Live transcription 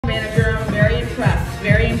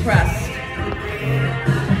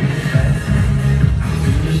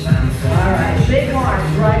All right, big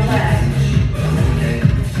arms, right leg.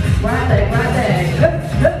 Right leg, right leg. Hup,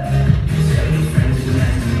 hup.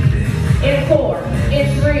 In 4, in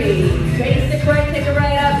 3. Basic right, take it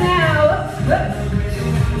right up now. Hup, hup.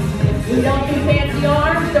 We don't do fancy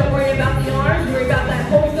arms. Don't worry about the arms. Worry about that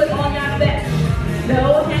whole foot on that bench.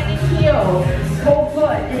 No hanging heel. Whole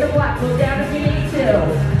foot in the block. Look down if you need to.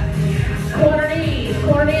 Corner knees,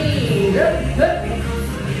 corner knees. Hup, hup.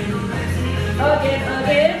 Again,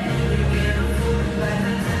 again.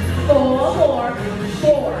 4 more.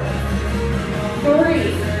 4,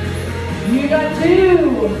 3. You got 2.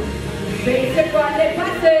 Basic right leg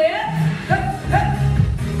press it. Hup, hup.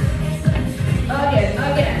 Again,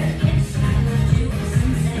 again.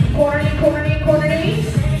 Corner knee, corner knee, corner knee.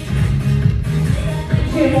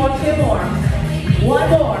 2 more, 2 more. 1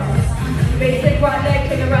 more. Basic right leg,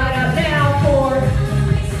 take it right up now. 4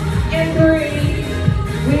 and 3.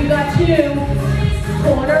 We've got 2.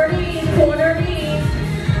 Corner knees, corner knees.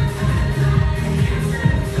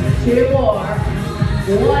 2 more.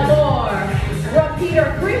 1 more. Repeat or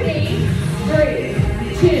 3 knees. 3,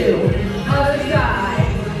 2. Other side.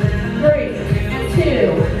 3 and 2.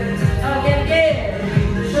 Again, again.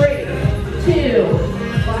 3, 2.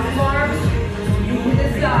 Bottom arms. To the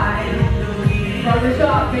side. From the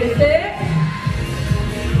top, basic.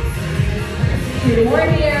 2 more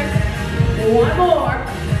here. 1 more.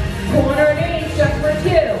 Corner knees just for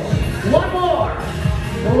 2. 1 more.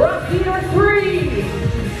 Repeat or 3.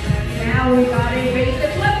 Now we got a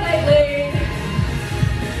basic left leg lead.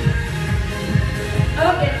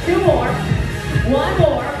 Okay, 2 more. 1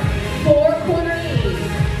 more. 4 corner knees.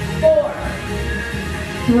 4,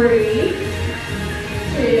 3,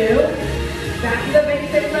 2. Back to the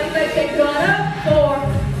basic left leg. Take it on up. 4,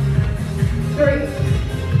 3,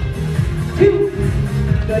 2.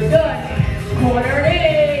 Good, good. Corner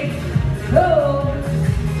knee. Go.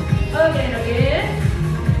 Again, again.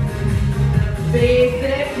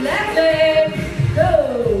 Basic left leg. Go.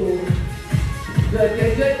 Good,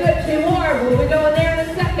 good, good, good. 2 more. We'll be going there in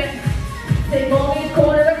a second. Single knees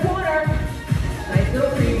corner to corner. Nice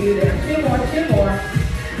little preview there. 2 more, 2 more.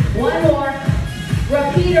 1 more.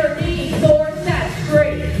 Repeat or knee. 4 sets.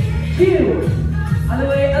 Straight. 2. Other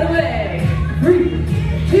way, other way. 3,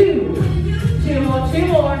 2. 2 more, 2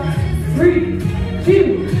 more. 3,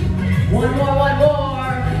 2. 1 more, 1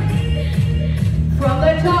 more. From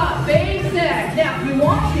the top, basic. Now, if you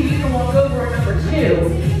want to, you can walk over at number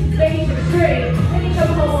 2. Basic straight, and you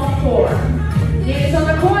come home on 4. Knees on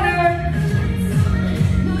the corner.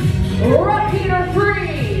 Repeat or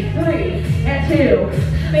 3, 3 and 2.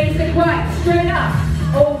 Basic right, straight up.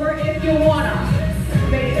 Over if you wanna.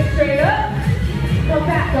 Basic straight up. Come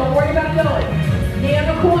back, don't worry about going. Knee on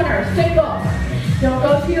the corner, single. Don't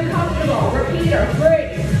go too comfortable. Repeater,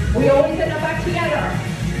 3. We always end up back together.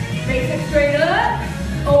 Basic straight up.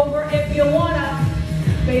 Over if you wanna.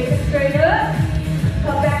 Basic straight up.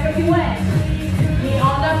 Come back if you went. Knee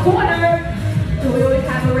on the corner. So we always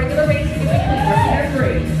have a regular basic in between. Repeater,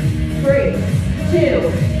 3,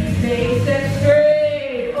 2. Basic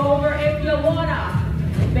straight. Over if you wanna.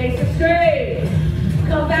 Basic straight.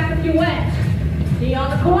 Come back if you went. Knee on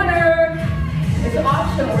the corner. It's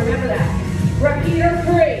optional, remember that. Repeater,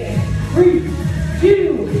 3,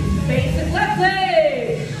 2. Basic left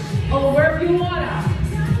leg. Over if you wanna.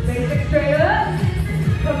 Basic straight up.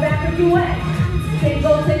 Come back if you went.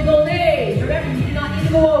 Single, single knees. Remember, you do not need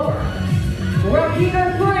to go over. Repeater,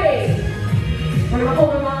 3. We're gonna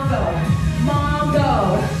hold a Mongo.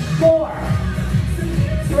 Mongo. 4,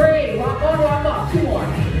 3. Rock on, rock off. 2 more.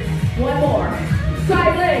 1 more.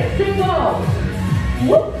 Side leg, single.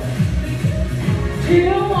 Whoop. 2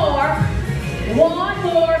 more. 1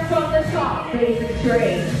 more from the top. Basic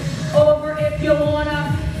straight. Over if you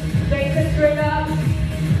wanna. Basic straight up.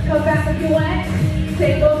 Come back if you went.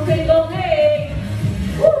 Single, single knee.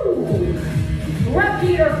 Woo.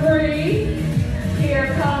 Repeater, 3. Here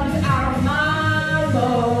comes our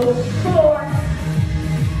mambo. 4,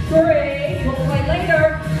 3. We'll play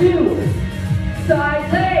later. 2. Side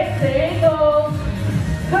leg, singles.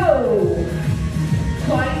 Ho.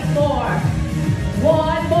 Twice more.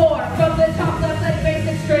 1 more from the top left leg,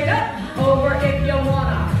 basic straight up. Over if you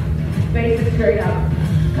wanna. Basic straight up.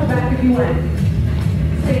 Come back if you went.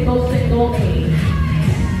 Single, single knee.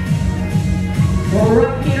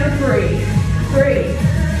 Repeater, 3,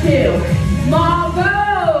 2.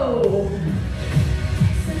 Mambo.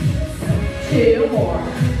 2 more.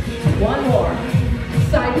 1 more.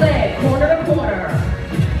 Side leg, corner to corner.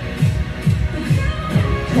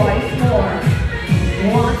 Twice more.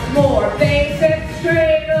 Once more. Basic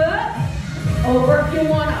straight up. Over if you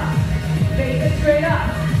wanna. Basic straight up.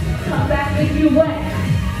 Come back if you went.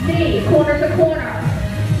 Knee, corner to corner.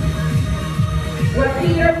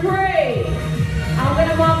 Repeater 3. I'm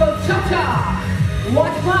gonna mambo cha-cha.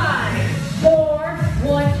 Watch mine. 4,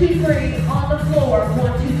 1, 2, 3. On the floor.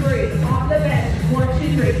 1, 2, 3. On the bench. 1,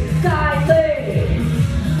 2, 3. Side leg.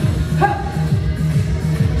 Hup.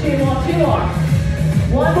 2 more, 2 more.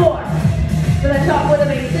 1 more. To the top with a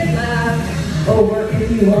basic left. Over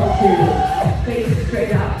if you want to. Face it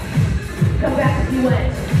straight up. Come back if you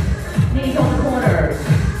went. Knees on the corners.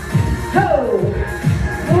 Ho!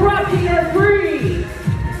 Repeater 3.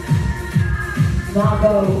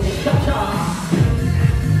 Mambo cha-cha.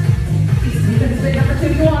 You can swing number 2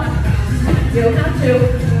 if you want. You don't have to.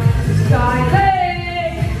 Side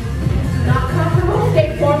leg. Not comfortable, stay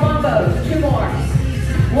 4 mambos. 2 more.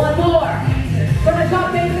 1 more. From the top,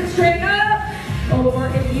 basic straight up. Over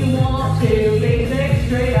if you want to. Basic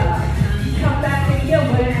straight up. Come back if you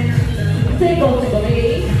win. Single, single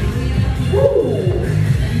knee. Woo.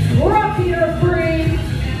 Repeater 3.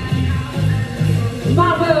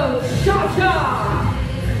 Mambo cha-cha.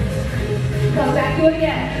 Come back to it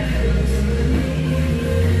again.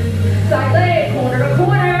 Side leg, corner to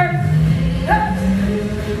corner. Up.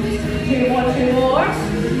 2 more, 2 more.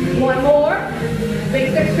 1 more.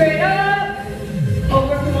 Basic straight up.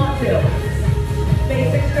 Over if you want to.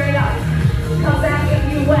 Basic straight up. Come back if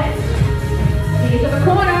you went. Knees to the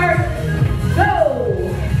corner. Go.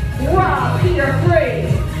 Repeater 3.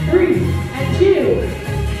 3 and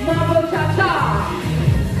 2. Mambo cha-cha.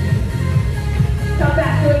 Come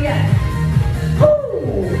back to it again.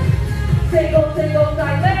 Woo. Single, single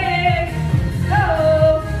side leg. Go.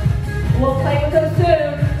 We'll play with those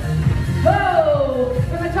soon. Go.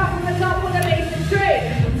 From the top with the basic straight.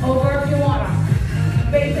 Over if you want to.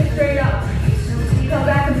 Basic straight up. Come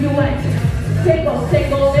back if you went. Single,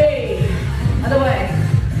 single knee. Other way.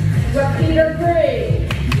 Repeater 3.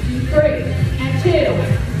 3 and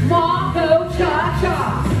 2. Mambo cha-cha.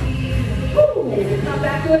 Woo. Come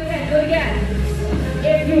back to it again. Do it again.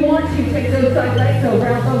 If you want to, take those side legs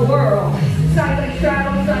around the world. Side leg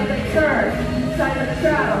straddle, side leg turn. Side leg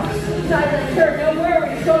straddle, side leg turn. No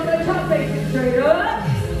worries. Go to the top, face it straight up.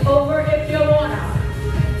 Over if you wanna.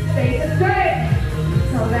 Face it straight.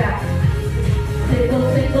 Come back. Single,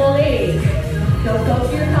 single knee. Don't go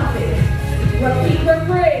to your comfy. Repeat for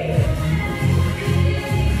 3.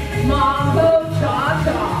 Mambo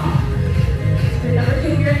cha-cha. Number 2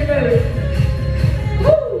 here in the booth.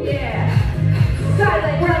 Woo, yeah. Side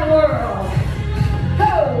leg around the world.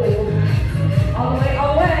 Go. All the way,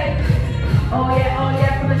 all the way. Oh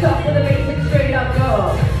yeah, from the top with the basic straight up, go.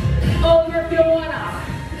 Over if you wanna.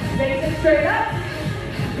 Basic straight up.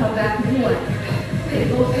 Come back if you want.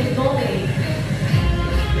 Single, single knee.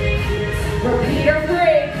 Repeater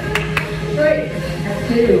 3. 3 and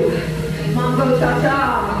 2. Mambo cha-cha.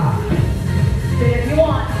 Spin if you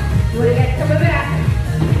want. Do it again, coming back.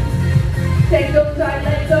 Take those side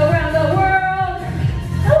legs around the world.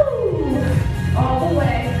 Ooh. All the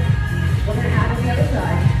way. We're going to add on the other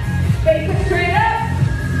side. Face it straight up.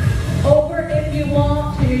 Over if you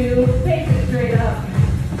want to. Face it straight up.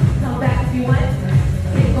 Come back if you want.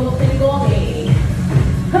 Single, single knee.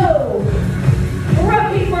 Ho.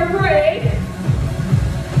 Repeat for 3.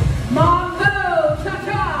 Mambo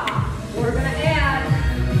cha-cha. We're going to add.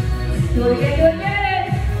 Do it again, do it again.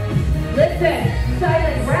 Listen, side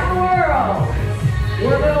leg around the world.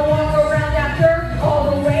 We're going to walk around after all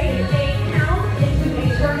the way in 8 count into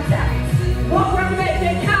a turn step. Walk around the bench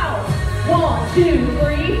and count. 1, 2,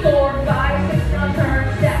 3, 4, 5, 6 on turn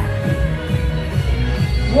step.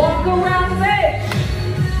 Walk around the bench.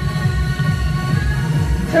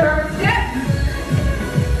 Turn step.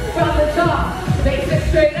 From the top. Basic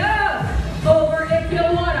straight up. Over if you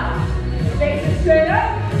wanna. Basic straight up.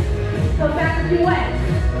 Come back if you went.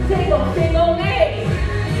 Single, single knee.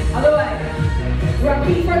 Other way.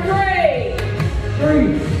 Repeat for 3.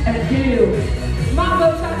 3 and 2. Mambo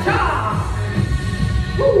cha-cha.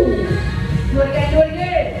 Woo. Do it again, do it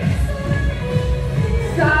again.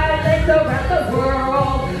 Side legs around the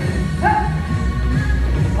world. Hup.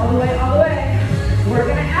 All the way, all the way. We're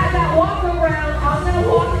going to add that walk around. I'm going to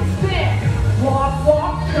walk and spin. Walk,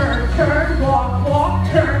 walk, turn, turn, walk, walk,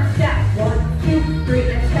 turn, step. 1, 2,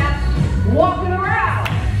 3, and step. Walking around.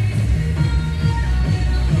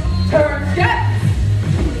 Turn, step.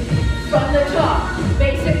 From the top.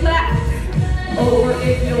 Basic left. Over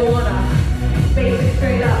if you wanna. Basic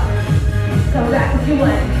straight up. Come back if you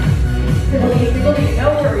went. Single knee, no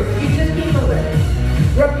worries. You just keep moving.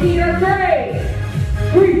 Repeater 3.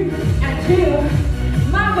 3 and 2.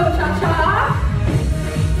 Mambo cha-cha.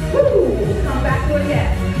 Woo. Come back to it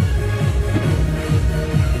again.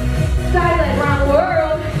 Side leg round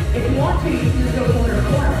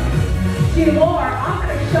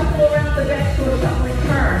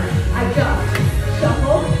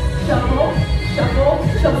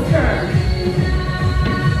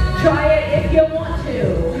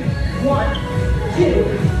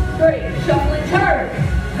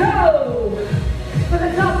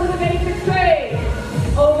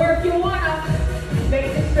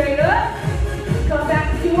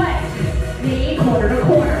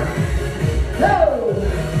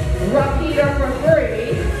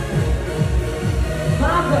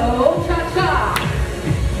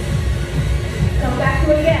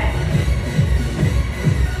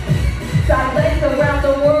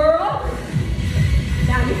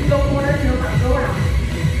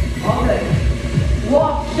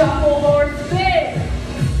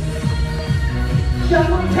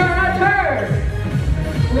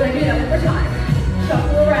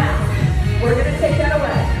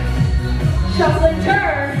Shuffle and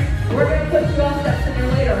turn. We're going to put 12 steps in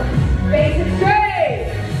there later. Basic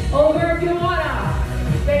straight. Over if you wanna.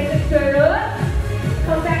 Basic straight up.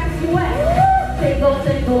 Come back if you went. Single,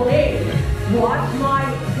 single, eight. Watch my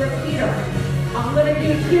repeater. I'm going to do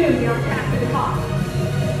 2 down tap to the top.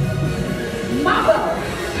 Mambo.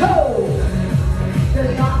 Toe.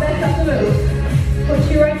 Does not mess up the move.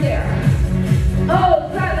 Put you right there. Oh,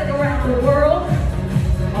 side leg around the world.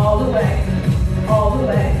 All the way. All the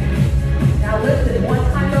way. Now listen, one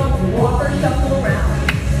time go, walk or shuffle around.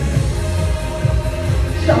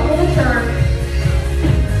 Shuffle the turn.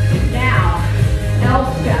 Now,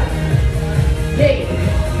 L step. Knee,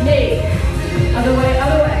 knee. Other way,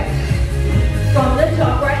 other way. From the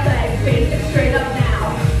top, right leg, face it straight up now.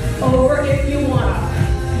 Over if you wanna.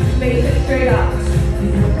 Face it straight up.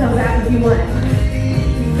 Come back if you want.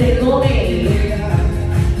 Single knee.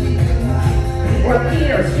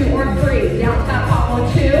 Repeaters, 2 or 3. Down tap, hop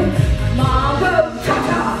on 2. Mambo,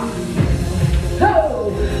 cha-cha. Ho.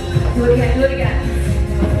 Do it again, do it again.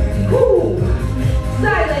 Woo.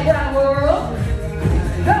 Side leg round world.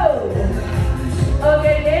 Go.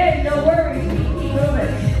 Okay, no worries. Keep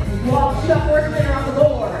moving. Walk, shuffle, or spin around the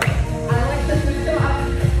board. I like to switch them up.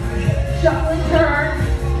 Shuffle and turn.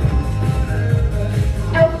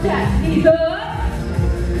 L step, knees up.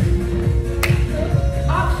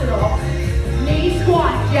 Optional. Knee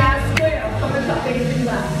squat, jazz square. From the top, facing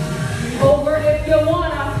left. Over if you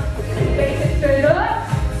wanna. Face it straight up.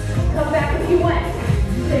 Come back if you went.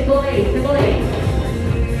 Single eight, single eight.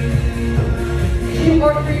 2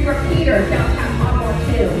 or 3 repeaters. Down tap, hop on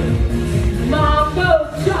 2. Mambo,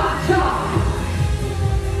 cha-cha.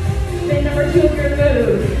 Spin number 2 of your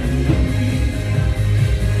move.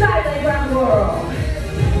 Side leg round whirl.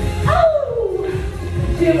 Oh!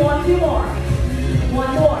 2 more, 2 more.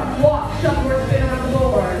 1 more. Walk, shuffle, or spin around the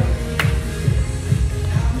board.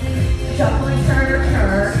 Shuffle and turn or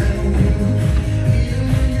turn.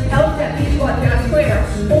 L step, each one, down square.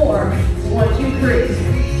 4, 1, 2, 3.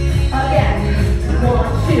 Again. 1,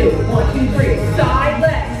 2, 1, 2, 3. Side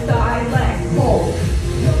leg, side leg. Hold.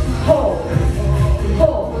 Hold.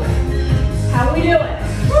 Hold. How are we doing?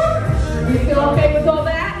 You feel okay with all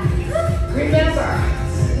that? Remember,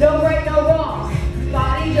 no right, no wrong.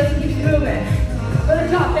 Body just keeps moving. For the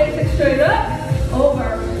top, basic straight up.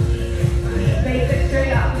 Over. Basic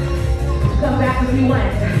straight up. Come back if you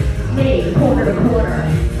went. Knee, corner to corner.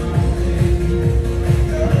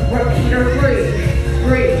 Repeater 3,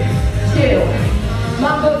 3, 2.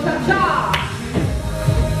 Mambo cha-cha.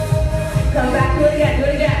 Come back, do it again, do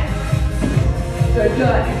it again. Good,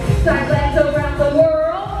 good. Side legs around the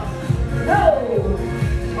world. No.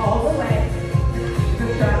 All the way.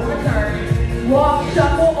 Good try, one turn. Walk,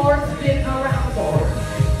 shuffle, or spin around the board.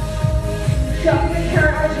 Shuffle and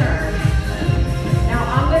turn or turn. Now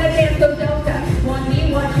I'm going to dance those L steps. 1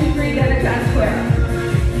 knee, 1, 2, 3, then a jazz square.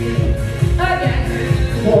 Again.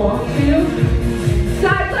 1, 2.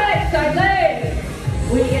 Side leg, side leg.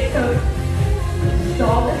 We get to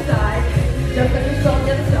stall this side, just like we stalled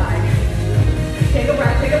the other side. Take a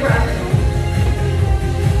breath, take a breath.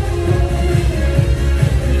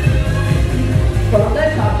 From the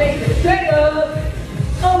top, face it straight up.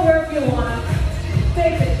 Over if you want.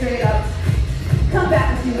 Face it straight up. Come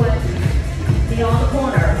back if you want. Knee on the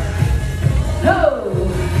corner. Ho!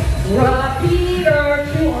 Repeater,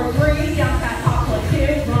 2 or 3. Down tap, hop on 2.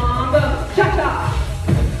 Mambo, cha-cha.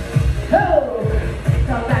 Ho!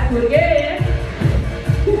 Come back to it again.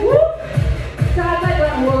 Woo-hoo. Side leg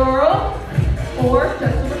round whirl. Or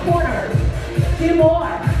just in the corners. 2 more.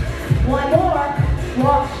 1 more.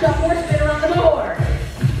 Walk, shuffle, or spin around the board.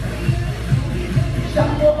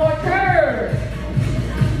 Shuffle or turn.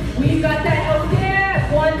 We've got that L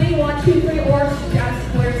step. 1 knee, 1, 2, 3, or jazz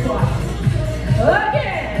square squat.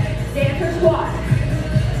 Again. Dancer squat.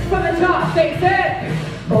 From the top, face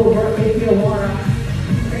it. Over if you wanna.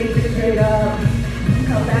 Face it straight up.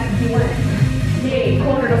 Come back if you went. Knee,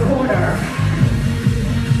 corner to corner.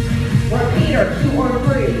 Repeater, 2 or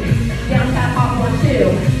 3. Down tap, hop 1,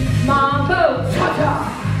 2. Mambo, cha-cha.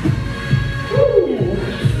 Woo.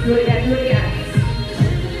 Do it again, do it again.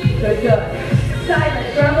 Good, good. Side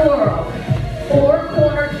legs around the world. Or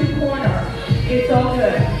corner to corner. It's all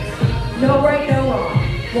good. No right, no wrong.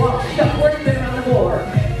 Walk, shuffle, or spin around the board.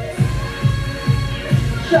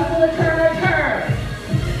 Shuffle and turn or turn.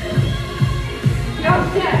 Now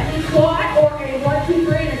step, knee squat, or a 1, 2,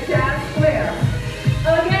 3 and a jazz square.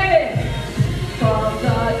 Again. From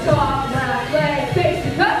the top, left leg, face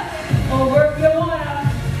it up. Over if you wanna.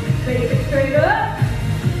 Face it straight up.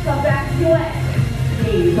 Come back if you went.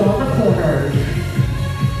 Knees on the corners.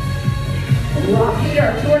 Rock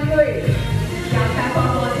here, 2 or 3. Down tap on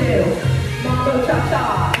 1, 2. Mambo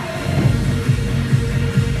cha-cha.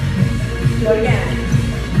 Do it again.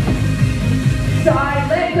 Side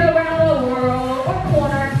legs around the world or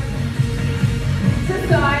corner. To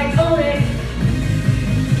side, own it.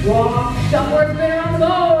 Walk, shuffle or spin around the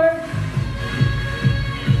board.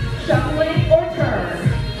 Shuffling or turn.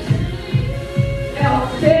 L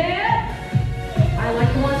step. I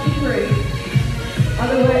like 1, 2, 3.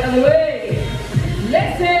 Other way, other way.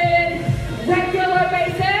 Listen. Regular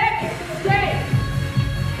basic. Stay.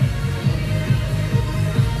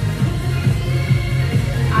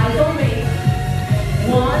 Eyes on me.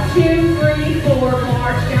 1, 2, 3, 4.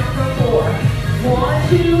 March down from 4. 1,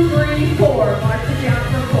 2, 3, 4. March it down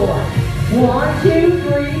from 4. 1, 2,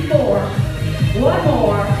 3, 4. One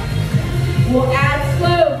more. We'll add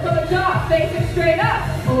slow from the top. Face it straight up.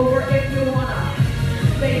 Over if you wanna.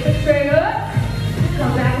 Face it straight up.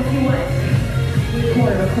 Come back if you want.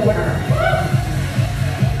 Corner to corner.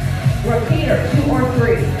 Repeater, 2 or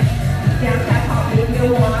 3. Down tap hop if you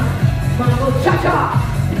wanna. Mambo cha-cha.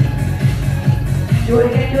 Do it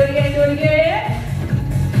again, do it again, do it again.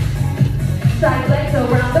 Side legs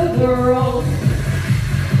around the world.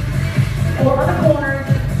 Or on the corners.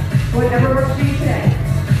 Whatever works for you today.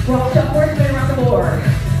 Walk, shuffle, or spin around the board.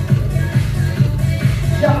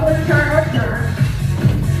 Shuffle and turn or turn.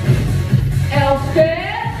 L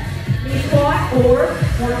step, knee squat, or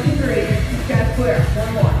 1, 2, 3. Got square.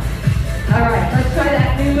 One more. All right, let's try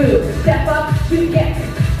that new move. Step up, 2 kick.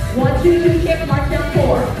 1, 2, 2 kick, march down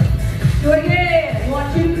 4. Do it again.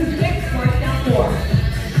 1, 2, 2 kick, march down 4.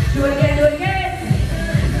 Do it again, do it again.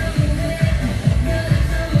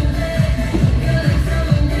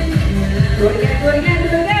 Do it again, do it again, do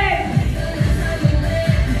it again.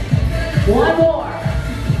 One more.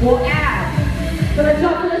 We'll add. From the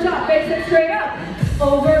top, face it straight up.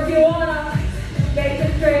 Over if you wanna. Face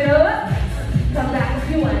it straight up. Come back if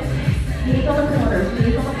you want. Knees on the corners,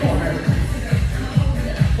 knees on the corners.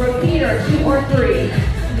 Repeater, 2 or 3.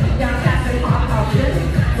 Down tap and hop option.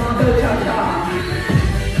 Mambo cha-cha.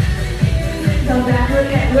 Come back, do it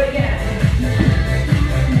again, do it again.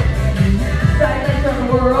 Side legs from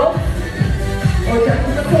the world. Or just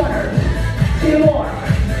in the corners. 2 more.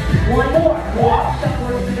 1 more. Walk, shuffle,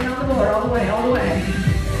 or spin around the board. All the way, all the way.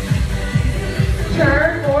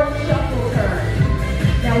 Turn or shuffle turn.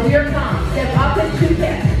 Now here it comes. Step up and 2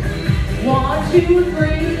 kicks. 1, 2,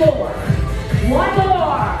 3, 4. One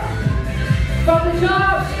more. From the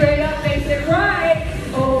top, straight up, face it right.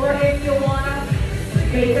 Over if you wanna.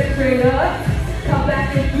 Face it straight up. Come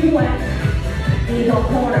back if you went. Knees on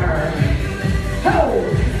corner. Hold.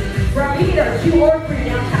 Repeater, 2 or 3,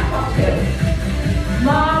 down tap up 2.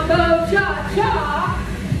 Mambo cha-cha.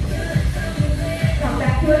 Come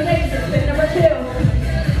back to a laser, spin number 2.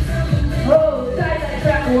 Hold, side leg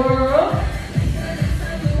track whirl.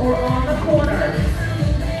 Or on the corner.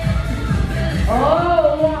 Oh,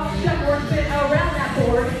 walk, shuffle, or spin around that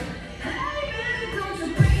board.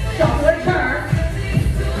 Shuffle and turn.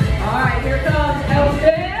 All right, here comes L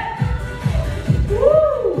step.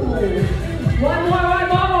 Woo! One more.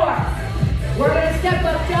 We're gonna step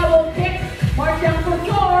up, double kick, march down for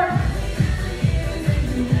 4.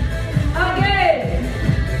 Again.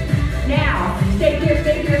 Now, stay here,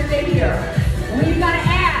 stay here, stay here. We've got to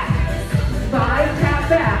add 5 tap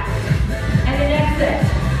back and an exit.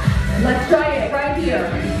 Let's try it right here.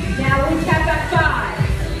 Now we tap back 5,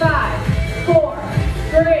 5, 4,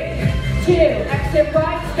 3, 2. Exit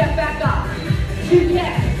right, step back up. 2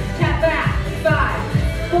 kick, tap back, 5,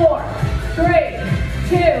 4, 3,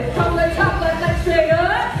 2. From the top, left leg straight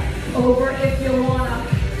up. Over if you wanna.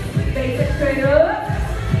 Face it straight up.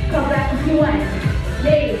 Come back if you want.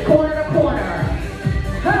 Knees, corner to corner.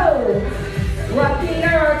 Ho!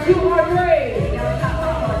 Repeater, 2 or 3. Now top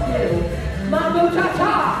on 2. Mambo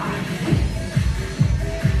cha-cha.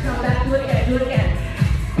 Come back, do it again, do it again.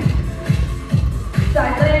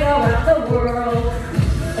 Side leg around the world.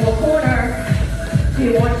 Or corner. 2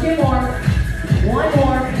 more, 2 more. 1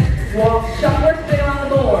 more. Walk, shuffle, or spin around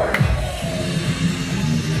the board.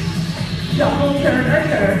 Shuffle, turn, or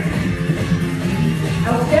turn.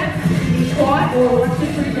 Out step, knee squat, or 1, 2,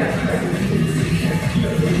 3, jump.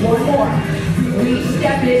 1 more. We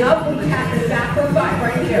step it up, we tap it back for 5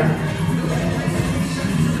 right here.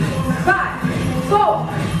 5, 4,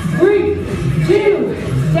 3,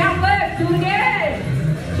 2, down left, do it again.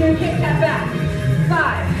 2 kick, tap back.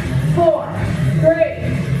 5, 4, 3,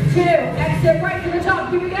 2, exit right to the top,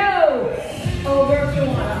 here we go. Over if you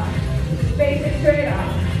wanna. Face it straight up.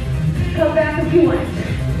 Come back if you want.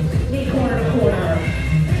 Knee corner to corner.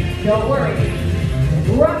 Don't worry.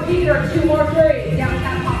 Repeater, 2 or 3. Down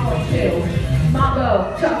tap hop on 2. Mambo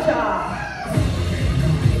cha-cha.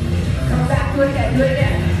 Come back to do it again, do it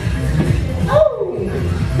again. Oh!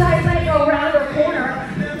 Side leg around or corner.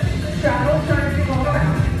 Straddle, turn, and go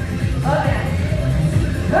around. Again.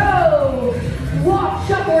 Go! Walk,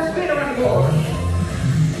 shuffle, or spin around the floor.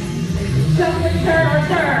 Shuffle and turn or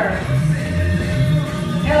turn.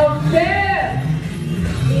 L step.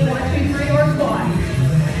 E 1, 2, 3 or squat.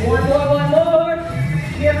 One more.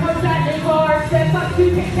 Here comes that knee bar. Step up,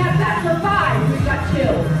 2, kick, tap back for 5. We've got 2.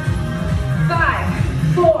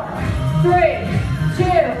 5, 4, 3, 2.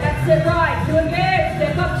 Exit right. Do it again.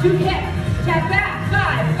 Step up, 2, kick. Tap back.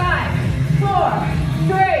 5, 4,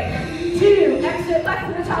 3, 2. Exit left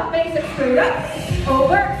to the top. Basic straight up.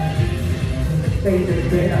 Over. Basic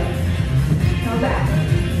straight up. Come back.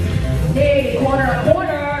 Knee, corner.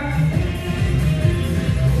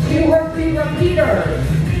 2 or 3 repeaters.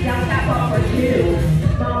 Down tap up for 2.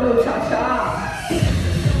 Mambo cha-cha.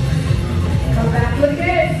 Come back with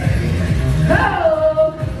it. Go!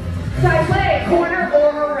 Side leg, corner or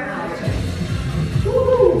around.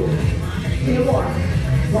 Woo! 2 more.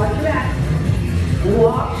 Watch your back.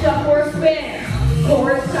 Walk, shuffle, or spin.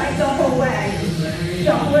 Core tight the whole way.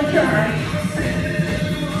 Shuffle and turn.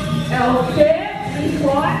 L dip, knee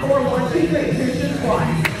squat, or 1, 2, 3. Here's the squat.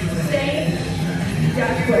 Same.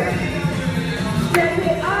 Down square. Step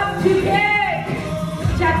it up, 2 kick.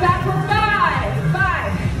 Tap back for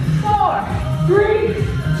 5, 4, 3,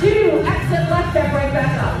 2. Exit left, step right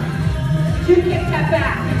back up. 2 kick, tap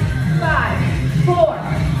back. 5, 4,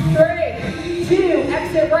 3, 2.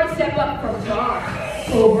 Exit right, step up from top.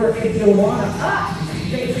 Over if you wanna. Up.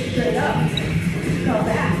 Basic straight up. Come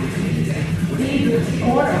back. Knee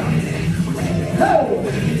corner. Go.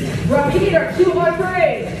 Repeater, 2 or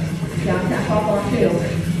 3. Down tap up on 2.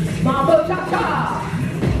 Mambo cha-cha.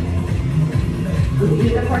 We do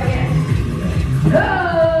that part again. Go.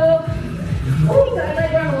 Ooh, side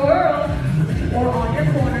leg around the world. Or on your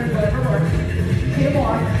corners, whatever works. 2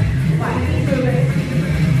 more. 5 feet moving.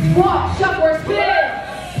 Walk, shuffle, or spin.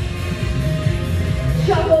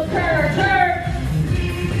 Shuffle, turn.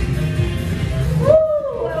 Woo,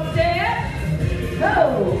 little step. Go.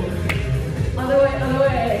 Other way.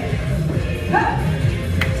 Go.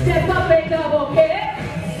 Step up and double kick.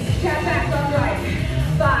 Tap back, left, right.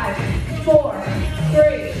 5, 4,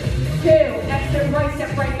 3, 2. Exit right,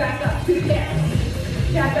 step right back up. 2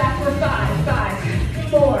 kicks. Tap back for 5,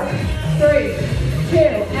 4, 3, 2.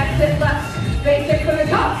 Exit left. Basic from the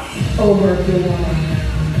top. Over if you want.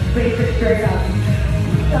 Basic straight up.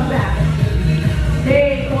 Come back.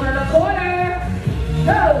 Knee, corner to corner.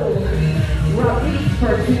 Go. Repeat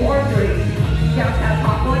for 2 or 3. Down tap,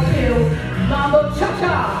 hop on 2. Mambo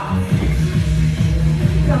cha-cha.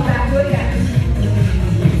 Come back to it again.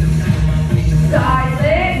 Side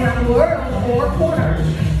leg, round the world, or corners.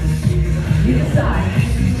 You decide.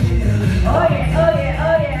 Oh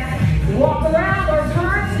yeah. Walk around or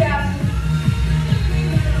turn step.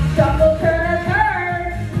 Shuffle, turn.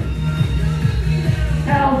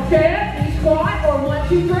 L step, knee squat, or 1,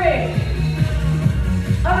 2, 3.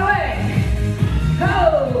 Other way. Go.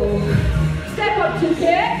 Step up, 2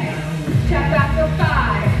 kick. Tap back for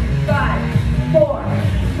 5, 4,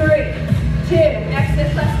 3, 2. Exit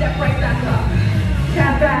left, step right back up.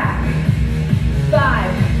 Tap back.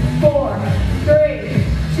 5, 4, 3,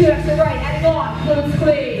 2. Exit right. Adding on. Glute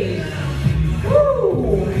squeeze.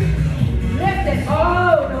 Woo. Lift it.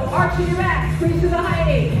 Oh, no arch in your back. Squeeze to the high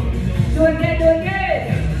knee. Do it again.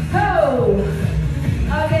 Ho.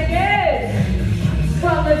 Again.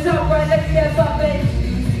 From the top right, let's step up and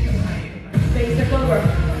basic over.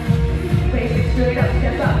 Basic straight up,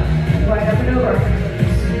 step up. Right up and over.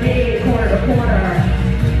 Knee, corner to corner.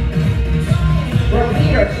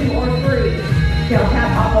 Repeater, 2 or 3. Down tap,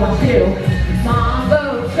 hop on 2. Mambo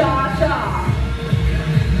cha-cha.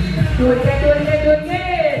 Do it again.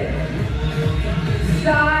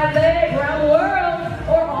 Side leg, round the world,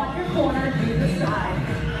 or on your corner, do the side.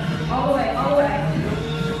 All the way.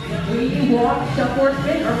 We walk, shuffle, or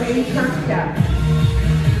spin, or maybe turn step.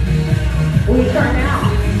 We turn now.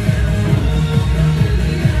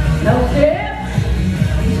 No step.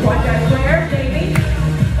 You squat down square, maybe.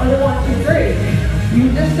 On the 1, 2, 3. You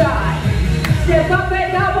decide. Step up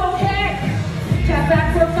and double kick. Tap back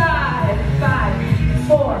for 5,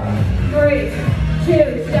 4, 3,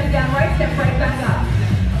 2. Step down right, step right back up.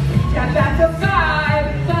 Tap back for 5,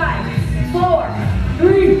 4,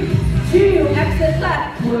 3, 2. Exit left.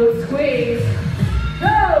 Glute squeeze. Go.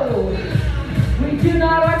 We do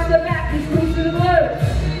not arch the back. We squeeze through the glutes.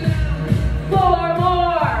 4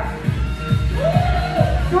 more.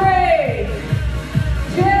 3,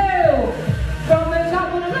 2. From the top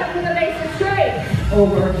of the left to the basic straight.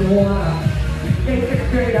 Over if you wanna. Basic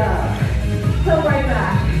straight up. Come right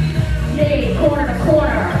back. knee, corner to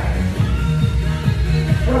corner.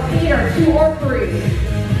 Repeater, 2 or 3.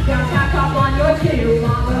 Down, tap, top on your 2.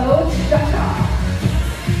 Mambo, cha-cha.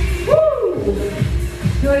 Woo!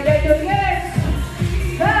 Do it again, do it again.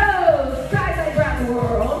 Go! Side leg around the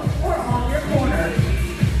world or on your corners.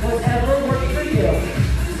 Whatever works for you.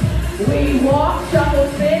 We walk, shuffle,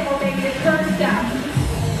 spin, or maybe a turn step.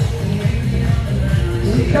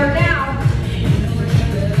 We turn now.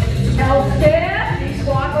 L step, knee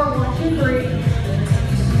squat, or 1, 2, 3.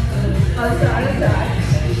 Other side, other side.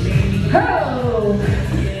 Ho!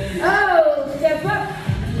 Oh, step up.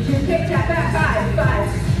 2 kick, tap back,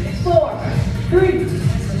 5, 4, 3,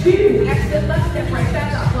 2. Exit left, step right back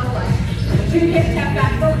up, left leg. 2 kick, tap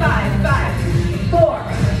back for 5, 4,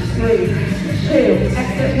 3, 2.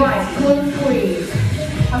 Exit right, glute squeeze.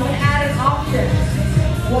 I'm going to add an option.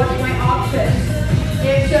 Watch my option.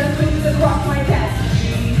 It just moves across my chest.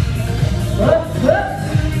 Up, up,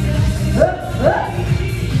 up, up.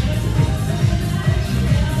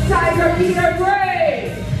 Side repeater, great.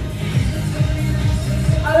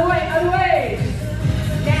 Other way, other way.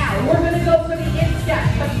 Now, we're going to go for the instep,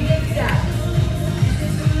 touch the instep.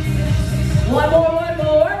 One more.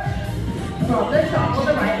 From the top on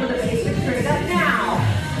the right with a basic straight up now.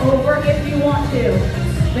 Over if you want to.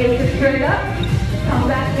 Basic straight up. Come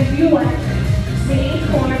back if you want. Knee,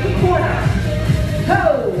 corner to corner. Ho!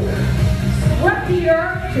 Repeater,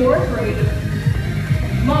 2 or 3.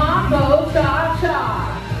 Mambo, cha-cha.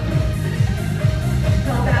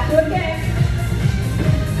 Come back to it again.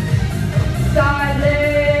 Side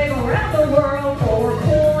leg around the world or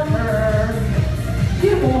corner.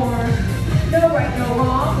 2 more. No right, no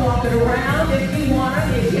wrong. Walk it around if you want to.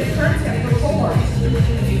 Maybe a turn step for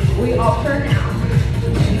 4. We all turn now.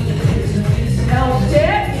 L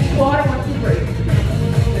step, knee squat, 1, 2, 3.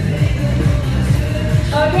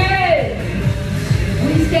 Okay.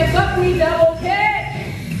 We step up, we double kick.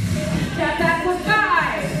 Step back with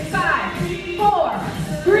 5, 4,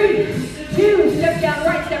 3, 2. Step down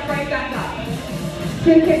right, step right back up.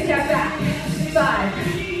 2 kick, step back. 5,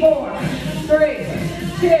 4, 3,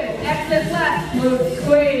 2. Exit left, glute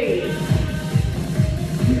squeeze.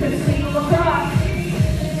 You can sweep them across.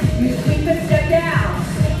 You sweep and step down.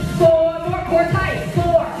 4 more, core tight.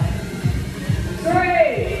 4,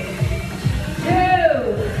 3, 2.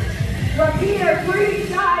 Repeater, 3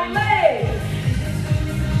 side leg.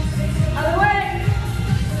 Other way.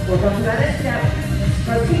 We're going to that instep.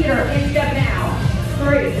 Repeater, instep now.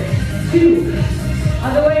 3, 2.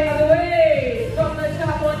 Other way, other way. From the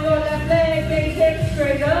top on your left leg, basic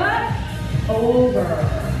straight up. Over.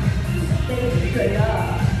 Basic straight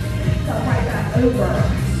up. Come right back over.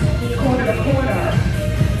 Knee corner to corner.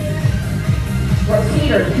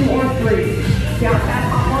 Repeater, 2 or 3. Down, tap,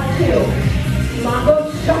 hop on 2. Mambo,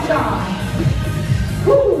 cha-cha.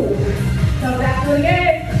 Woo! Come back to it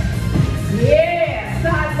again. Yeah!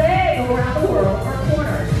 Side leg around the world or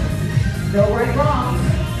corners. No right, wrong.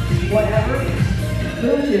 Whatever.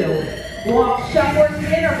 Move to. Walk, shuffle,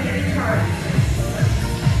 spin, or maybe turn.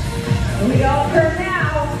 We all turn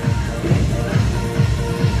now.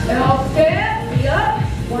 L step, knee up.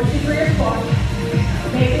 1, 2, 3, or squat.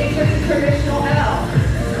 Maybe it's just a traditional L.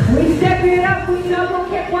 We step it up, we double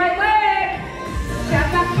kick right leg. Tap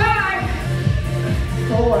back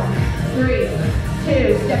 5, 4, 3,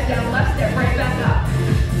 2. Step down left, step right back up.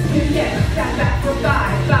 2 kicks, tap back for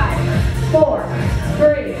 5, 4,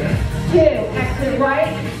 3, 2. Exit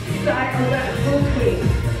right, side or left, glute squeeze.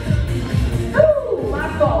 Ooh, my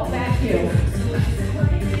fault, back you.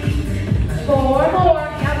 4 more.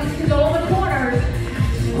 Now these can go on the corners.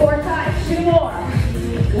 Core tight. 2 more.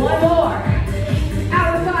 1 more.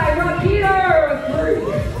 Outer side, repeater. 3,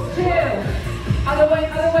 2. Other way,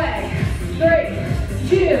 other way. 3,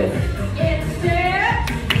 2. Instep.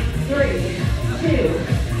 3, 2.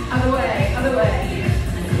 Other way, other way.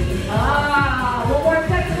 1 more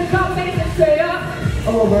second to come. Basic straight up.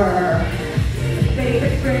 Over.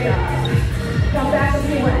 Basic straight up. Come back if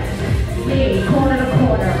you went. Knee, corner to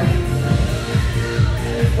corner.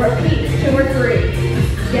 Repeat, 2 or 3.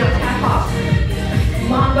 Down, tap, hop.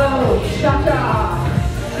 Mambo, cha-cha.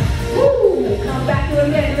 Woo! Come back to it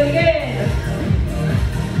again, do it again.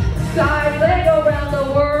 Side leg around the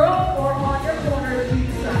world or on your corner if you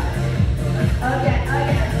decide. Again.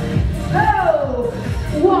 Oh!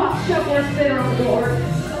 Walk, shuffle, or spin on the board.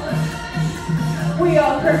 We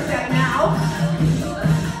all curve step now.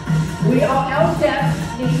 We all L step,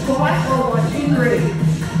 knee squat, or 1, 2,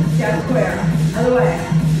 3. Step square. Other way.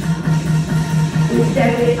 We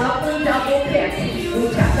step it up, we double kick. We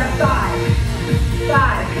tap that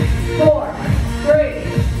 5, 4, 3,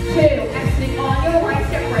 2. Exiting on your right,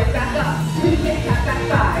 step right back up. 2 kick, tap that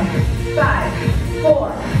 5,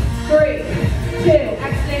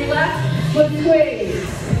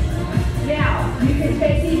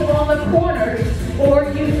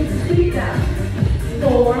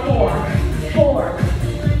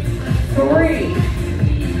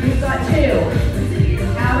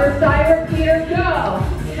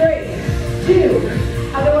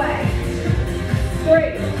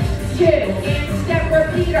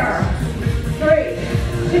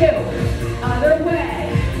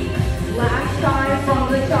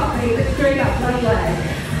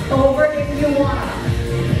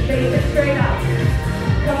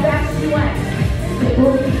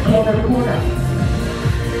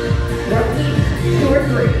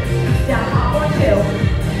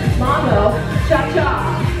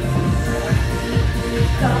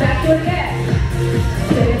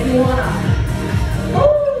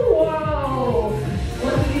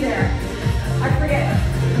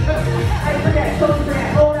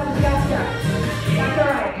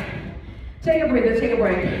 take a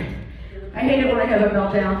break. I hate it when I have a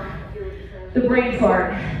meltdown. The brain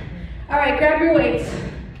fart. All right, grab your weights.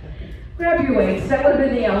 Grab your weights. That would have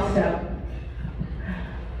been the L step.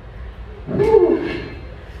 Whew.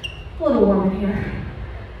 A little warm in here.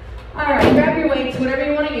 All right, grab your weights, whatever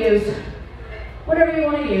you want to use. Whatever you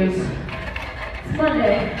want to use. It's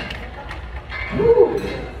Monday. Whew.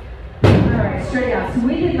 All right, straight out. So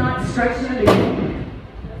we did not stretch in the beginning.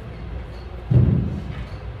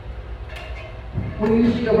 We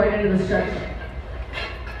usually go right into the stretch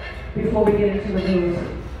before we get into the moves,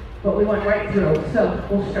 but we went right through, so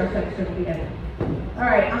we'll stretch extra at the end. All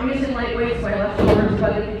right, I'm using light weights. My left shoulder is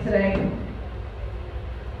bugging me today,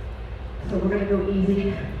 so we're going to go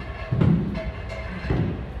easy.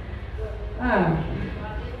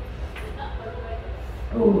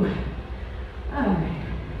 Ooh. All right.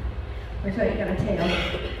 I tell you, got a tail.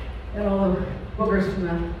 Got all the boogers from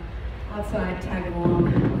the outside tagging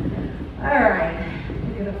along. All right.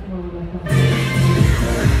 Pick it up from over the top.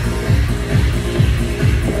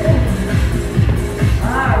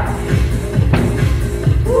 All right.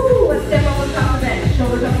 Woo, let's step up on top of the bench.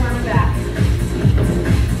 Shoulders up around the back.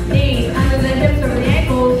 Knees under the hips, over the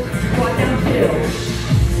ankles. Squat down 2.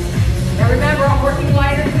 Now remember, I'm working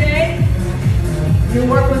lighter today. You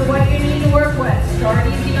work with what you need to work with. Start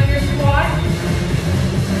easy on your squat.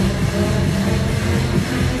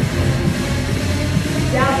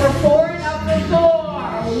 Down for 4 and up for 4.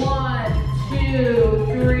 1, 2,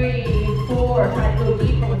 3, 4. Try to go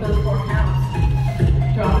deeper with those 4 counts.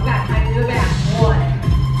 Drop it back, time to go back. 1,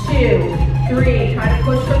 2, 3. Try to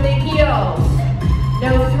push from the heels.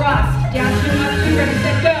 No thrust. Down 2, up 2. Ready,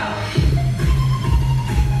 set, go.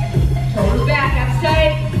 Shoulders back, abs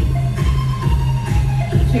tight.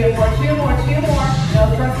 2 more, 2 more, 2 more. No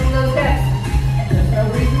thrusting those hips. There's no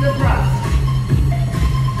reason to thrust.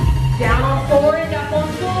 Down on 4 and up on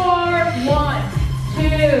 4. 1, 2,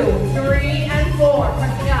 3, and 4.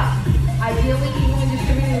 Pressing up. Ideally evenly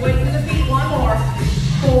distributing the weight to the feet. 1 more.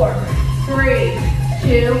 4, 3,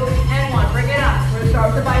 2, and 1. Bring it up. We're going to start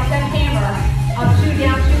with the bicep hammer. Up 2,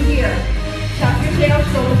 down 2 here. Tuck your tail,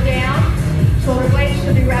 shoulders down. Shoulder blades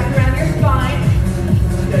should be wrapped around your spine.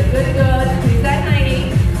 Good, good, good. Squeeze that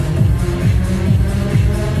 90.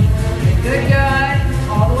 Good, good.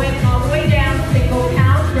 All the way down. Single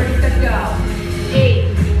counts. Ready, set, go.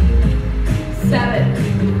 8, 7,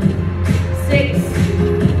 6,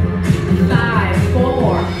 5. 4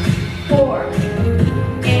 more. 4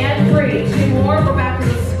 and 3. 2 more. We're back to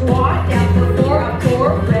the squat. Down for 4. Up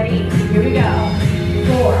 4. Ready. Here we go.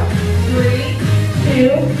 4, 3,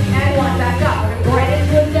 2, and 1. Back up. We're going to go right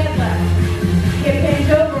into a deadlift. Hip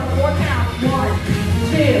hinge over. 4 counts. 1,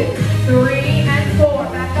 2, 3, and 4.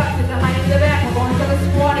 Back up to the height of the back. We're going for the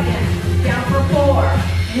squat again. Down for 4.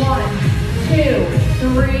 1, 2,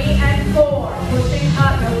 3, and 4. Pushing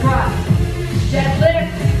up. No thrust.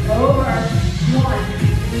 Deadlift. Over. 1,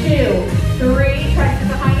 2, 3. Try to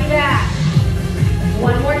the height of the back.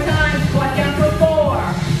 1 more time. Squat down for 4.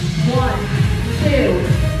 1, 2,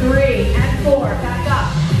 3, and 4. Back up.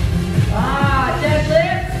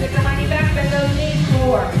 Deadlift. Stick the hiney back. Bend those knees.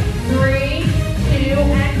 4, 3, 2,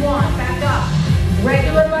 and 1. Back up.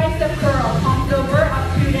 Regular bicep curl. Palms over. Up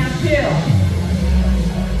 2, down 2.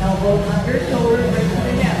 Elbows under, shoulders, wrists to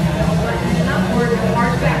the hips. Elbow and upward. And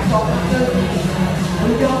arch back. Soften up those knees.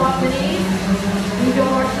 We go up the knees. We go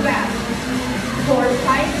arch the back. Core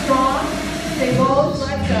tight, strong. Singles.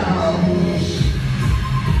 Let's go.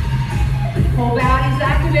 Whole body's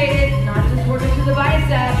activated, not just working to the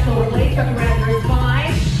biceps. Shoulder blades tucked around your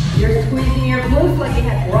spine. You're squeezing your glutes like you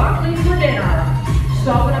had broccoli for dinner.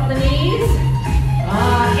 Soften up the knees.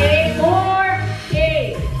 8 more.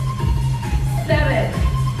 8, 7.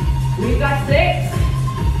 We've got 6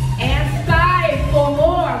 and 5. 4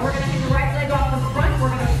 more. We're going to take the right leg off the front. We're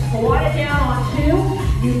going to squat it down on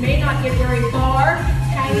 2. You may not get very far.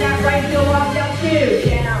 Hang that right heel off down 2.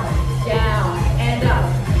 Down, down, and up.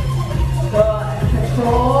 Good.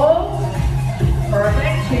 Control.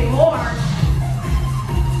 Perfect. 2 more.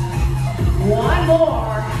 1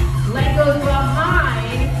 more. Leg goes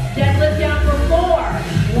behind. Deadlift down for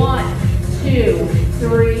 4. 1, 2,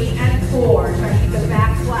 3, and 4. Try to keep the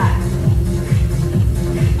back flat.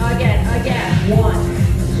 Again. 1,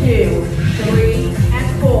 2, 3, and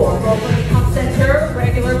 4. Roll for the pump center.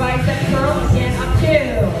 Regular bicep curl. Again, up 2.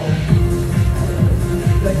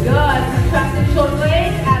 Good, good. Contracted shoulder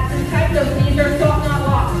blades. Abs and tight. Those knees are soft, not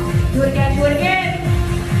locked. Do it again, do it again.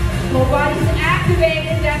 Whole body's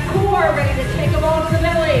activated. That core ready to take them all to the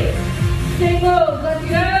belly. Stay low. Let's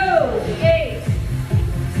go. 8,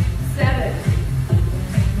 7,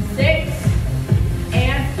 6,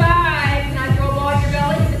 and 5. Can I throw a ball in your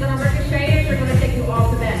belly? Is it going to ricochet or is it going to take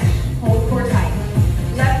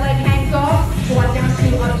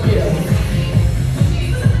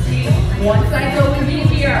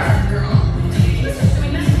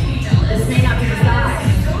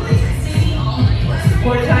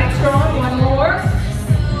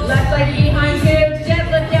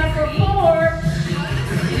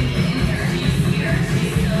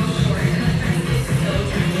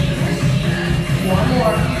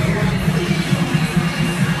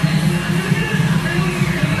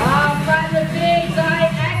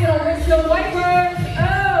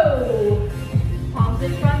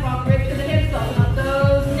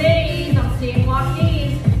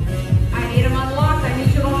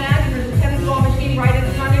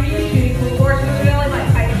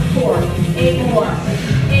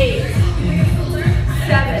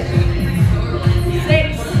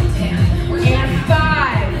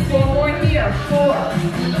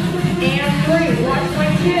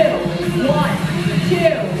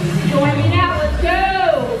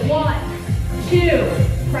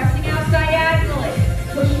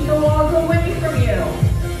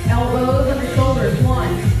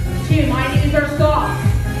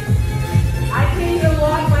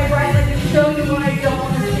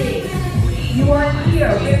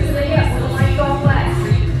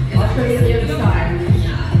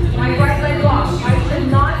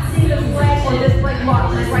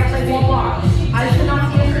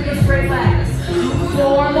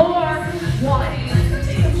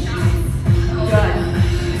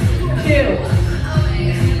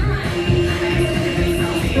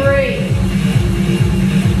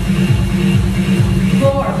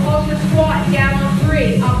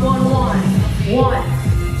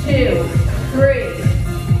 2, 3.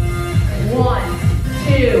 1,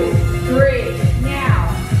 2, 3.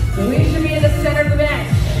 Now, we should be in the center of the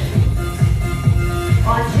bench.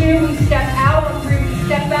 On 2, we step out. On 3, we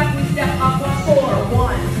step back. We step up on 4.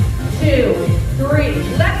 1, 2, 3.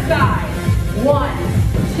 Left side. 1,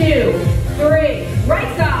 2, 3.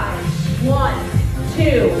 Right side. 1,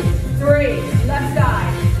 2, 3. Left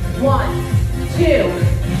side. 1, 2.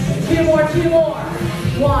 2 more, 2 more.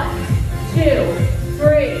 1, 2,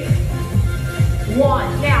 3.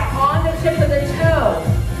 1. Now, on the tip of the toe.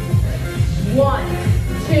 1,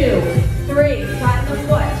 2, 3. Flatten the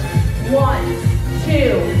foot. 1,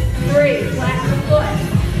 2, 3. Flatten the foot.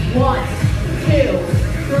 1, 2,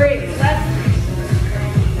 3. Let's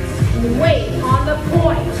wait on the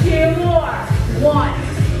point. 2 more. 1,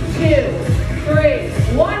 2, 3.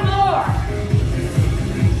 1 more.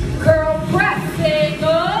 Curl press.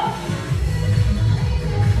 Single.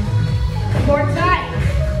 More tight.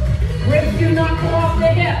 Ribs do not come off the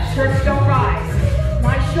hips. Shirts don't rise.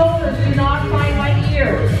 My shoulders do not find my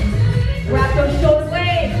ears. Wrap those shoulder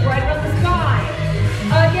blades right on the spine.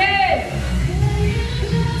 Again.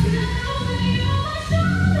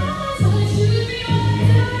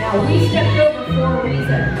 Now we stepped over for a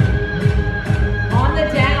reason. On the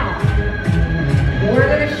down, we're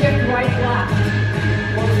going to shift right, left.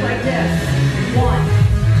 Looks like this. 1,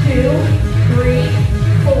 2, 3,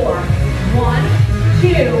 4. 1, 2,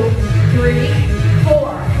 3,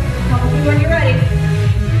 4. Come with me when you're ready.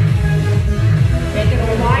 Make it a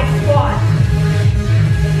wide squat.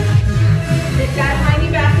 Sit that hiney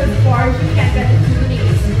back as far as you can, bend it to the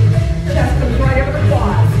knees. Chest comes right over the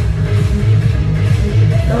quads.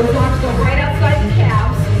 Those arms go right outside the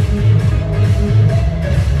calves.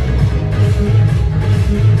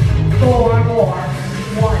 4 more.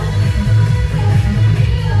 1,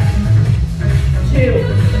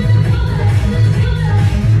 2,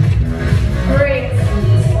 3,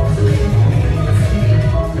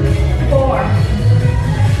 4.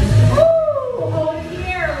 Woo! Hold it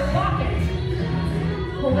here. Lock it.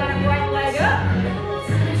 Pull that right leg up.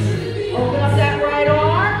 Open up that right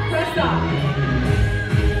arm. Press up.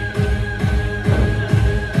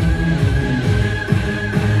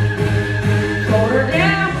 Shoulder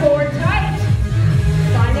down. Core tight.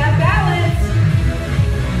 Find that balance.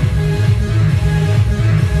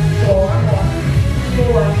 4 more.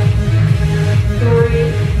 4, 3.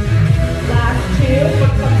 Last 2.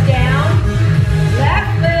 Foot comes down.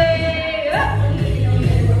 Left leg up.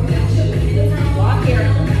 Walk here.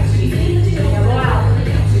 Go out.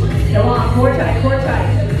 Come on. Core tight. Core tight.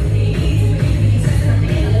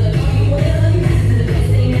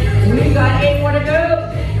 We've got 8 more to go.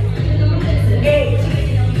 8,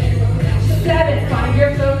 7. Find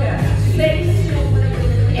your focus. 6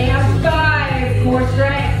 and 5. Core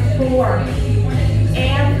strength. 4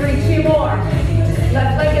 and 3. 2 more.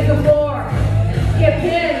 Left leg is the floor. Hip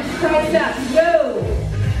hinge, triceps, yo.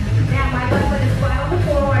 Now my left leg is flat on the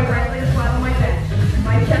floor, my right leg is flat on my bench.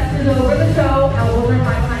 My chest is over the toe, elbows are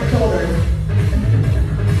right behind shoulders.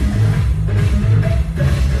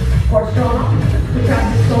 Core strong. Contract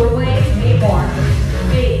the shoulder blades. 8 more.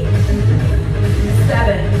 8,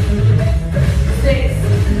 7, 6,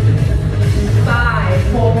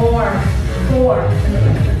 5. 4 more. 4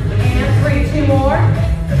 and 3. 2 more.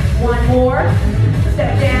 1 more.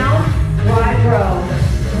 Step down. Wide row.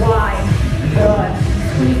 Wide. Good.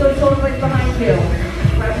 Squeeze those shoulder blades behind you.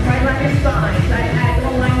 Right around your spine. Try to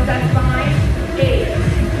diagonal line with that spine. 8.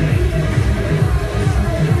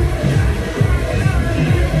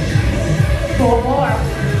 4 more.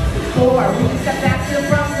 4. We can step back to the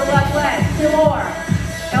front with the left leg. 2 more.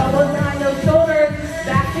 Elbows behind those shoulders.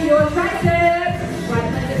 Back to your triceps. Right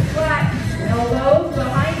leg is flat. Elbows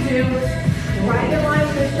behind you. Right in line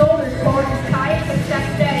with the shoulders. Core is tight but step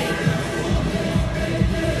steady.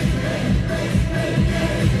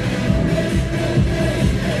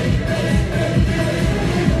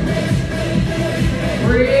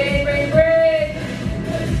 Breathe, breathe, breathe.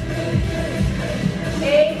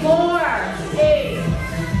 8 more. 8,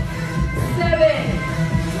 7,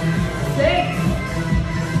 6,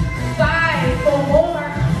 5. 4 more.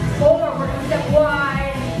 4. We're going to step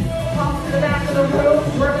wide. Pump to the back of the room.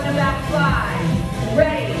 We're going to back slide.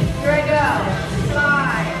 Ready. Here I go.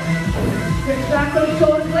 Slide. Contract those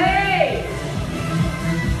shoulder blades.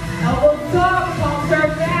 Elbows up. Palms are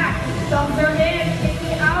back. Thumbs are in.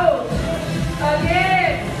 Kicking out.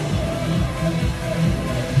 Again.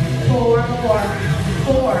 4 more.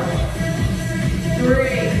 4, 3,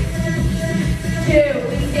 2.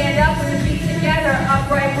 We stand up with the feet together.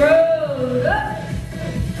 Upright rows. Up.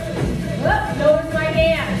 Up. Notice my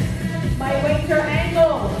hands. My weights are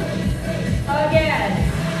angled. Again.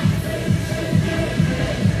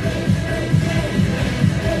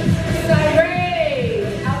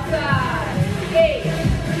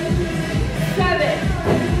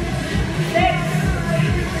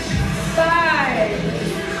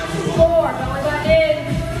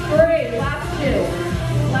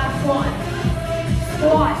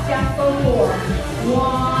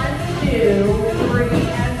 2, 3,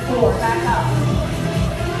 and 4. Back up.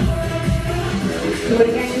 Do it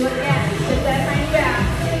again, do it again. Sit that hind back.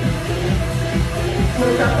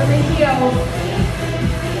 Push up on the heels.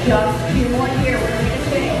 Just 2 more here. We're going to make a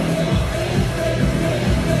change.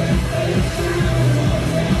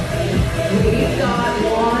 We've got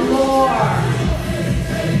 1 more.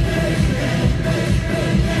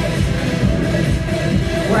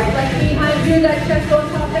 Right leg behind you, that chest on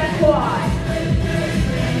top of that quad.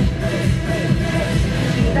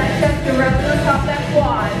 Keep that chest directly on top of that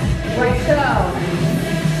quad. Right toe.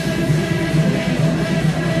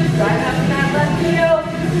 Drive up in that left heel.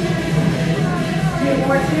 2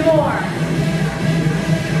 more, 2 more.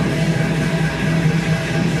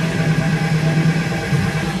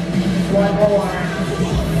 One more.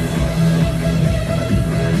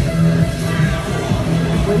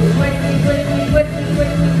 Switch.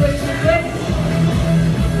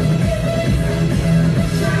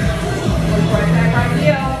 Push right back, right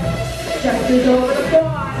heel. Just is over the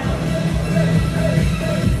quad.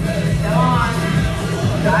 Come on.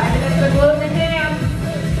 Drive it into the glute and ham.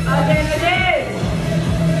 Again.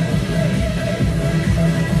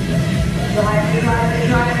 Drive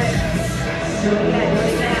it. Do it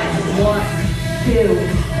again. 1, 2,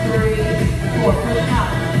 3, 4. Push up.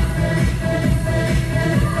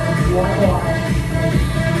 1 more.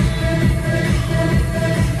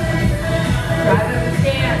 Drive it up the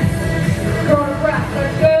stand. Curl breath.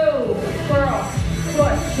 Let's go. Curl.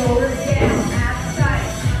 Push. Shoulders down. Abs tight.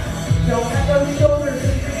 Don't let those shoulders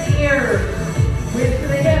hit your ears. Wrist to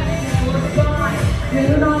the hips. To the spine. Do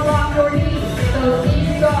not lock your knees. Get those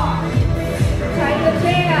knees off. Tighten the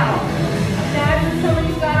tail. Imagine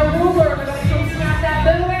somebody's got a ruler. They're going to come snap that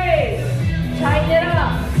buoy. Tighten it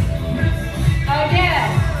up. Again.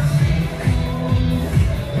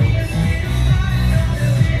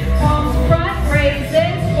 Palms front,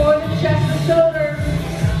 raises for the chest and shoulders.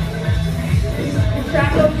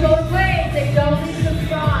 Contract those shoulder blades, they don't leave the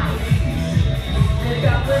spine.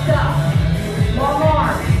 Lift up. Long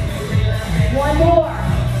arm. 1 more.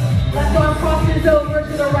 Left arm crosses over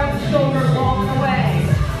to the right shoulder, long away.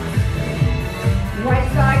 Right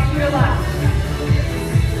side to your left.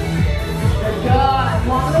 Good.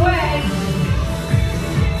 Long away.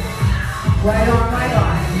 Right arm.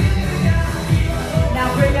 Now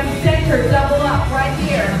bring them center, double up right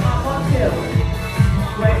here. Up on 2.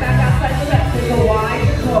 Right back outside the left. So go wide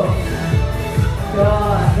to close.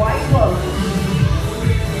 Good. Wide close.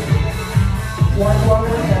 1 more.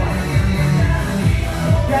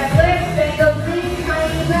 Deadlift, bend those knees,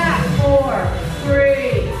 tighten back. 4,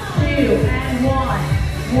 3, 2, and 1.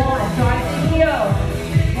 Drive the heel.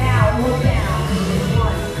 Now look down.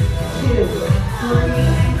 1, 2, 3,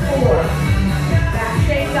 and 4. Back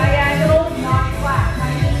stay diagonal, not flat.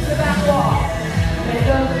 Tighten into the back wall. Bend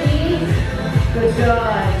those knees. Good.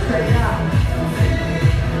 Straighten up.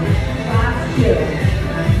 Last 2.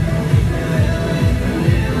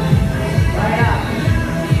 Right up.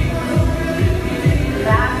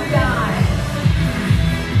 Last time.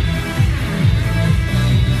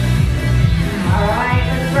 All right,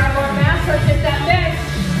 let's grab our mats. Let's hit that bench.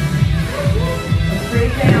 Let's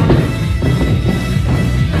breathe down.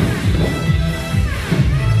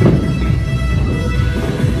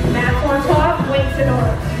 Mats on top, weights in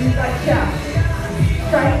order. Use that chest.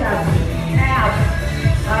 Triceps. Abs.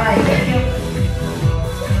 All right, thank you.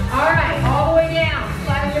 All right, all the way down.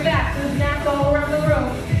 Slide on your back. There's mats all around the room.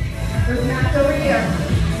 There's mats over here.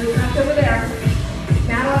 There's mats over there.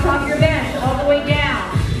 Mat on top of your bench, all the way down.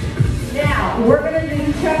 Now, we're going to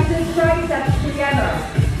do chest and triceps together.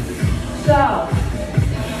 So,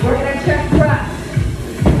 we're going to chest press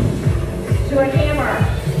to a hammer.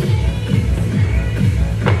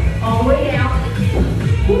 All the way down.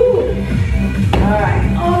 Woo. All right,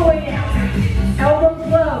 all the way down. Elbows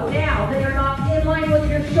low. Now, they are not in line with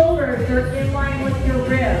your shoulders. They're in line with your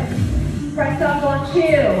ribs. Press up on 2.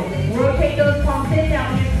 Rotate those palms in,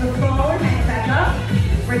 down into the phone. Hang it back up.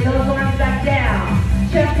 Bring those arms back down.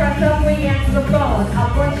 Chest press up, way into the phone.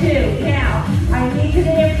 Up on 2. Now, I need you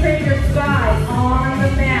to imprint your spine on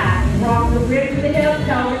the mat. Rock the ribs to the hips,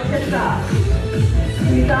 pelvic tips up.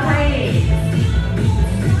 Squeeze the high knee.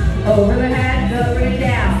 Over the head, go bring it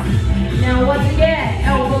down. Now once again,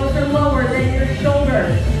 elbows are lower than your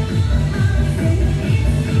shoulders.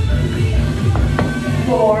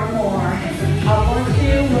 4 more. Up on 2,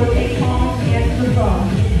 rotate palms into the phone.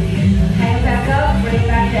 Hang it back up, bring it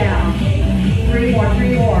back down. 3 more,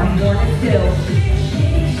 3 more. 1 and 2.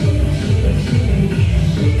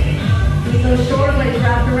 Keep those shoulder blades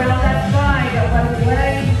wrapped around that spine. Don't let the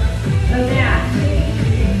legs, the mat.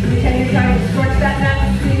 Pretend you're trying to stretch that mat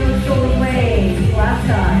between those shoulder blades. Last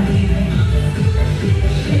time.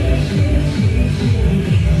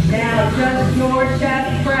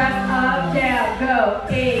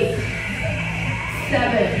 8,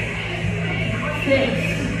 7, 6,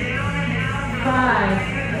 5,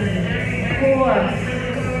 4,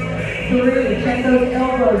 3. Check those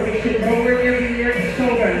elbows. They should nowhere near your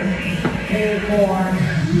shoulders. 8 more.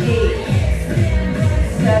 8,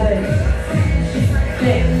 7,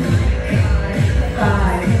 6,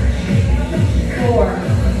 5, 4,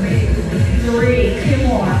 3. 2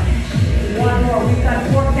 more. 1 more. We've got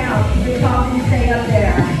 4 counts. Keep it talking. Stay up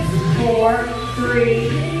there. 4, 3,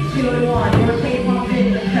 2, and 1. Rotate one in.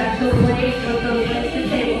 Stretch those legs. Lift those legs to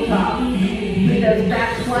tabletop. Keep those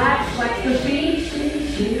backs flat. Flex the feet.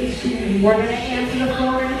 We're going to answer the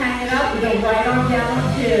floor and hang it up. We go right arm down on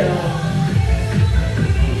 2.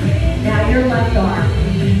 Now your left arm.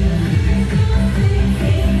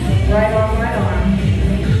 Right arm, right arm.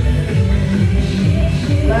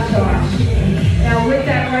 Left arm. Now with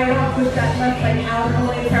that right arm, push that left leg out and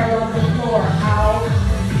away parallel to the floor. Out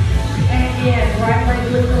and in. Right leg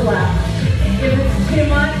with the left. If it's too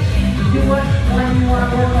much, do what one you want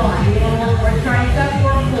to work on. You want to work for a tricep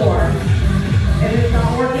or a core. If it's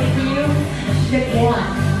not working for you, pick one.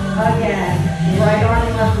 Again. Right arm,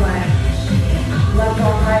 left leg. Left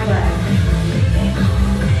arm, right leg.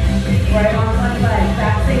 Right arm, left leg.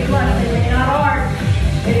 Back stay flush. They may not arch.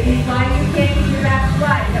 If you find you can't keep your back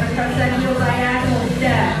flat, you gotta press that heel diagonal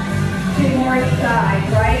instead. 2 more each side,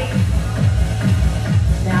 right?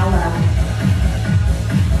 Now left.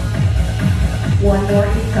 1 more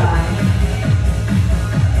each side.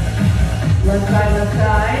 Left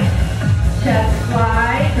side, chest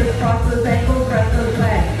slide, crisscross those ankles, rest those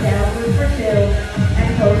legs. Down move for 2, and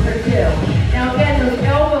pose for 2. Now again, those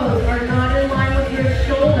elbows are not in line with your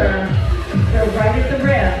shoulder. They're right at the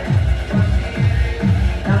rib.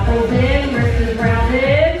 Knuckles in, wrist is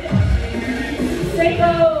rounded.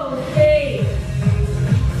 Singles, 8,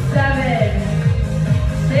 7,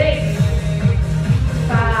 6,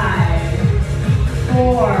 5,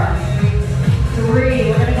 4, 3.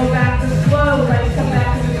 We're going to go back to slow. Legs come back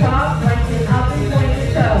to the top. Lengthen up and point the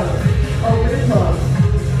toes. Over the toes.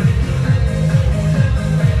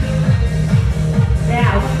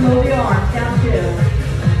 Now, slow the arms. Down 2.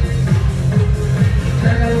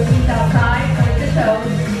 Turn those knees outside. Point the toes.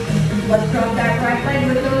 Let's drop that right leg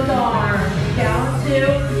with those arms. Down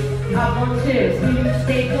 2. Up on 2. So you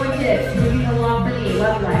stay pointed. Moving along the knee.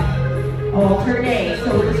 Left leg. Alternate. So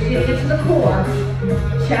we're just going to get to the core.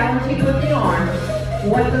 Challenging with the arms.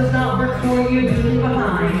 What does not work for you, leave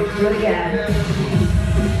behind. Do it again.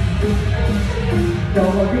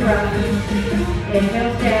 Don't look around.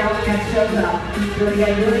 Inhales down, exhales up. Do it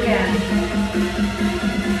again, do it again.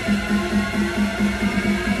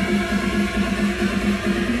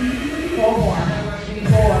 4 more.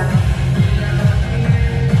 4,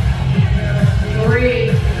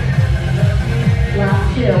 3. Last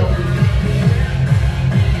 2.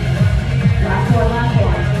 Last one, last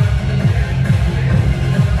one.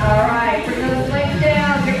 All right, bring those legs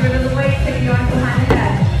down. Get rid of the weight. Take the arms behind the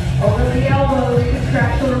head. Over the elbows.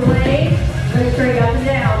 Contract shoulder blades. Go straight up and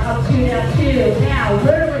down. Up 2, down 2. Now,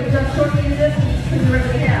 literally, just shortening the distance to the rib of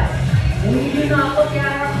the hip. We do not look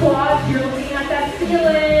at our quads. You're looking at that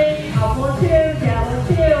ceiling. Up on 2, down on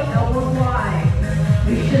 2. Elbows wide.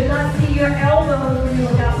 You should not see your elbows when you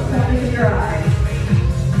look out the corners of your eyes.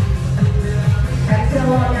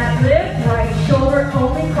 Exhale on that lift. Right shoulder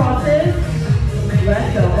only crosses.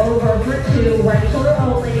 Let's go over for 2. Right shoulder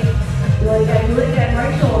only. Do it again.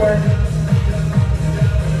 Right shoulder.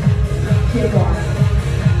 2 more.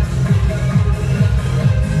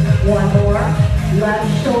 1 more. Left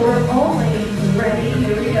shoulder only. Ready.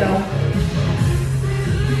 Here we go.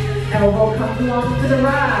 Elbow comes along to the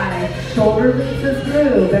right. Shoulder leads us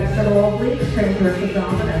through. External obliques. Transverse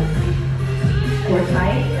abdominis. Core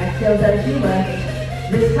tight. Exhales as you lift.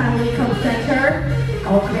 This time we come center.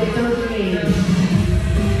 Alternate those knees.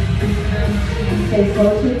 Stay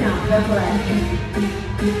slow to count. Left leg.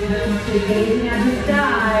 Keep gazing at the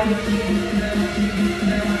sky.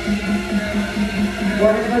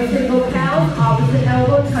 We're going to go single count. Opposite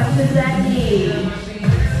elbow touches that knee.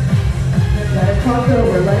 Let it cross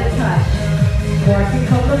over. Let it touch. Marking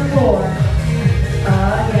from the floor.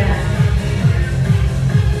 Again.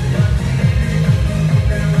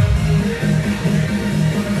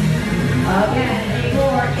 Again. 8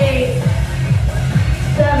 more. 8,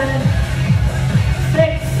 7,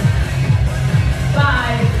 6,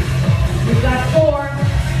 5. We've got 4,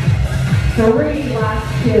 3. Last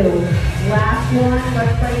 2. Last one.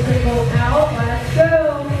 Let's play single out. Let's go.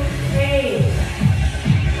 8,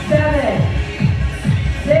 7,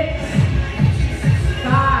 6,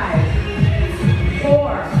 5,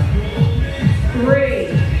 4, 3,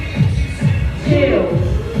 2,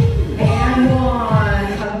 and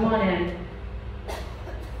 1.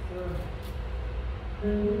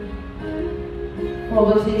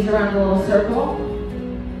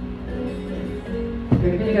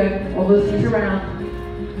 Good, good, good. All those knees around.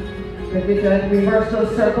 Good, good, good. Reverse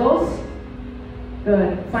those circles.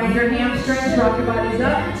 Good. Find your hamstrings, rock your bodies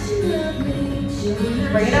up.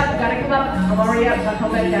 Bring it up, gotta come up. I'm already up, now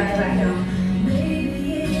come back down,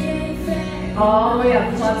 All the way up,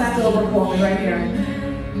 flip back over for me right here.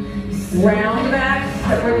 Round back,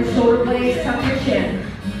 separate the shoulder blades, tuck your chin.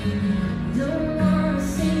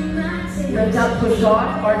 Lift up, push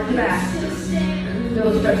off, arch the back.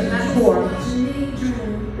 Still stretching that core.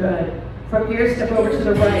 Good. From here, step over to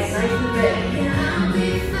the right, nice and big.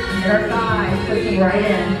 And our thighs, pushing right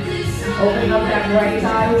in. Open up that right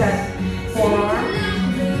thigh with that forearm.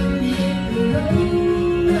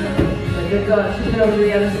 Good, good. Shift it over to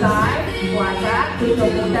the other side. Flat back. Push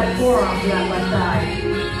over with that forearm to that left side.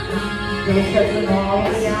 Still stretching all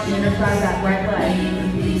the way down the inner side of that right leg.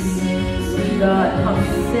 Good. Come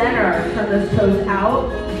center. Turn those toes out.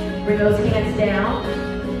 Bring those hands down.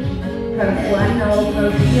 Kind of flatten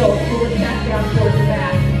those heels. Pull the chest down towards the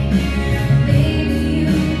back.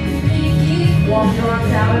 Walk your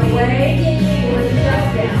arms out and away. Pull the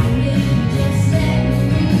chest down.